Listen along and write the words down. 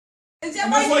Is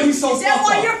that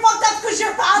why you're fucked up because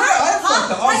you're father? Yeah, I'm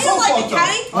fucked up. How do you like it,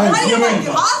 Kenny? How do you like it,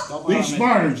 huh? Be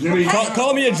smarter, Jimmy.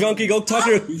 Call me a junkie. Go talk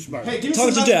to talk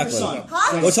to Jacqueline.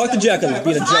 Go talk to Jacqueline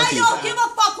being a junkie. I don't give a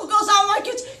fuck what goes on with my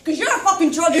kids because you're a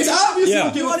fucking drug It's addict. obvious you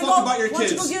don't give a fuck about your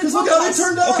kids. Because look how they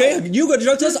turned out. Okay, you go to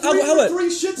drug test. How about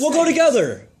we'll go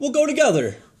together. We'll go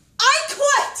together. I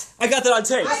quit. I got that on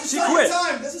tape. She quit.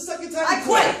 That's the second time. I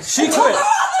quit. She quit.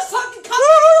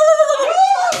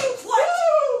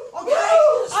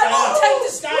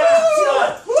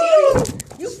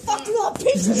 You fucking little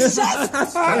piece of shit! I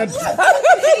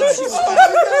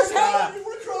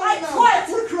quit!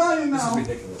 We're crying now. This is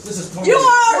ridiculous. This is totally You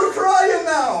are! We're crying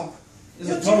now. This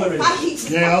is totally ridiculous.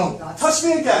 Gail. Touch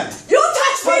me again. You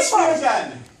touch me Touch me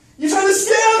again. You're trying to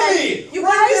stab me. You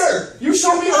right guys- here. You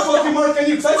show me a fucking mark on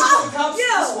you because I took the cops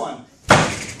You. this one.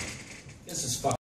 This is fucking.